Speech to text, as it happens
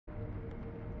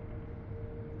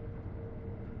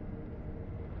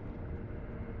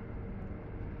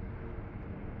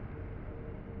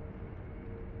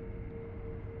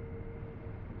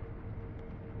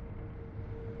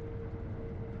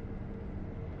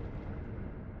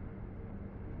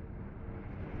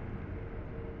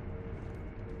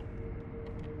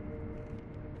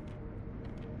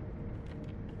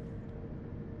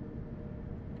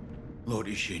Lord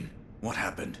Isshin, what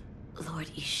happened? Lord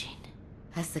Isshin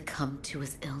has succumbed to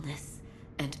his illness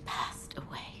and passed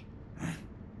away.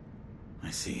 I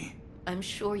see. I'm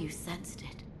sure you sensed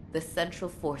it. The Central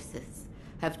Forces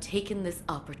have taken this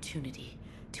opportunity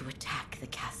to attack the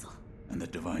castle. And the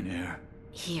Divine Heir?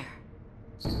 Here.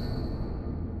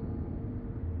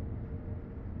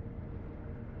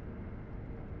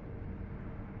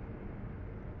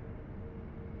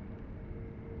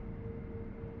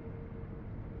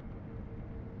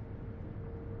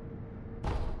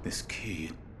 This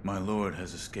key, my lord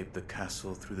has escaped the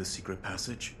castle through the secret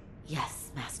passage? Yes,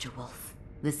 Master Wolf.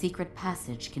 The secret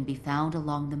passage can be found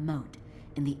along the moat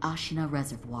in the Ashina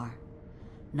Reservoir,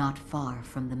 not far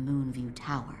from the Moonview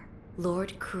Tower.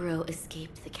 Lord Kuro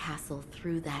escaped the castle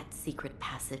through that secret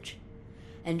passage,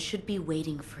 and should be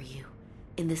waiting for you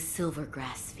in the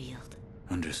Silvergrass Field.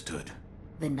 Understood.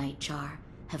 The Nightjar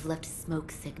have left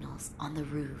smoke signals on the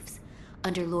roofs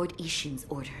under Lord Isshin's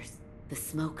orders. The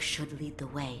smoke should lead the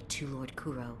way to Lord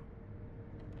Kuro.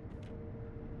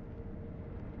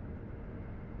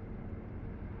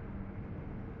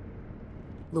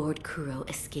 Lord Kuro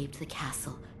escaped the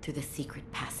castle through the secret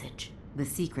passage. The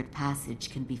secret passage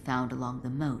can be found along the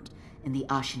moat in the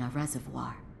Ashina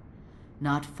Reservoir,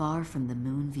 not far from the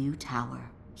Moonview Tower.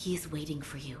 He is waiting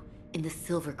for you in the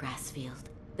Silvergrass Field.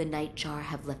 The Nightjar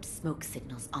have left smoke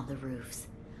signals on the roofs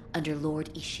under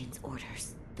Lord Isshin's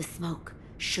orders. The smoke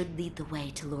should lead the way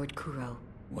to Lord Kuro.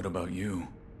 What about you?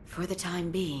 For the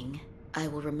time being, I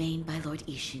will remain by Lord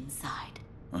Isshin's side.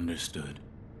 Understood.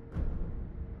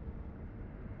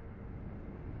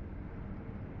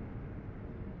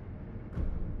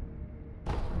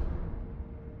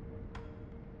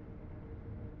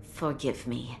 Forgive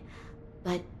me,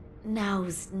 but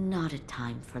now's not a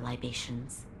time for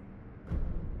libations.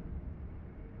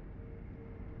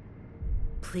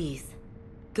 Please,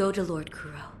 go to Lord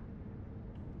Kuro.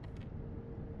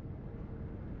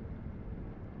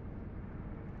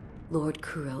 Lord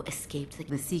Kuro escaped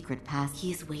the secret path.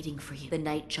 He is waiting for you. The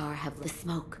Nightjar have the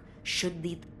smoke should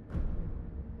lead.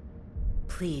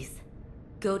 Please,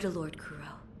 go to Lord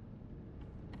Kuro.